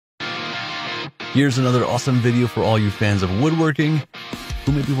Here's another awesome video for all you fans of woodworking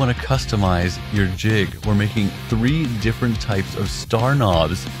who maybe want to customize your jig. We're making 3 different types of star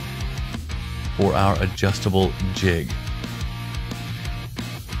knobs for our adjustable jig.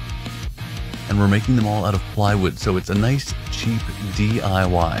 And we're making them all out of plywood, so it's a nice, cheap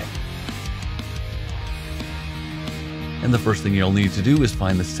DIY. And the first thing you'll need to do is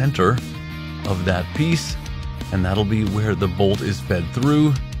find the center of that piece, and that'll be where the bolt is fed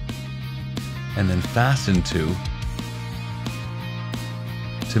through and then fastened to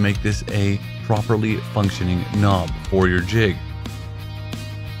make this a properly functioning knob for your jig.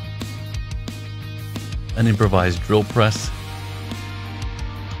 An improvised drill press,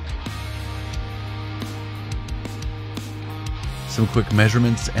 some quick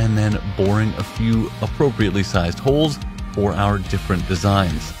measurements, and then boring a few appropriately sized holes for our different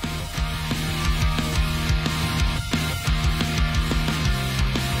designs.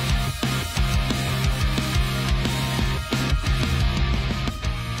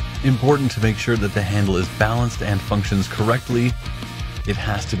 Important to make sure that the handle is balanced and functions correctly. It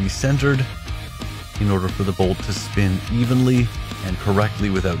has to be centered in order for the bolt to spin evenly and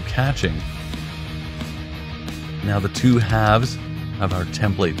correctly without catching. Now the 2 halves of our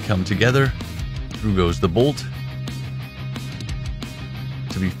template come together. Through goes the bolt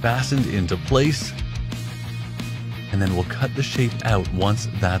to be fastened into place, and then we'll cut the shape out once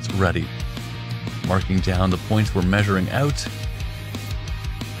that's ready, marking down the points we're measuring out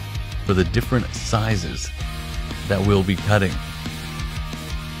for the different sizes that we'll be cutting.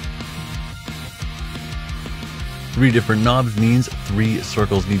 3 different knobs means 3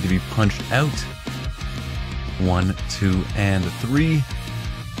 circles need to be punched out. 1, 2, and 3.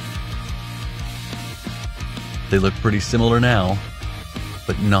 They look pretty similar now,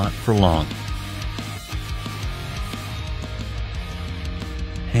 but not for long.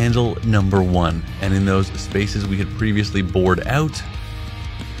 Handle number 1, and in those spaces we had previously bored out,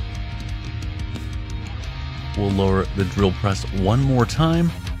 we'll lower the drill press one more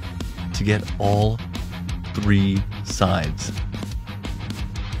time to get all 3 sides.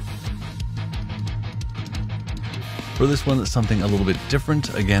 For this one, it's something a little bit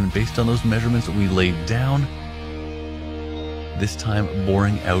different, again based on those measurements that we laid down. This time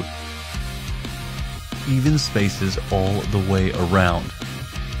boring out even spaces all the way around.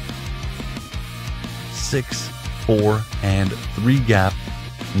 6, 4, and 3 gap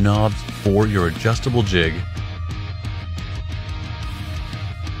knobs for your adjustable jig.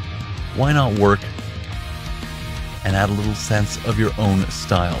 Why not work and add a little sense of your own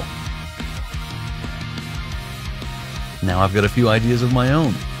style? Now I've got a few ideas of my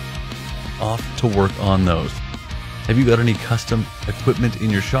own. Off to work on those. Have you got any custom equipment in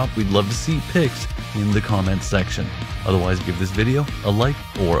your shop? We'd love to see pics in the comments section. Otherwise, give this video a like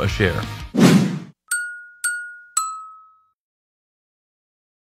or a share.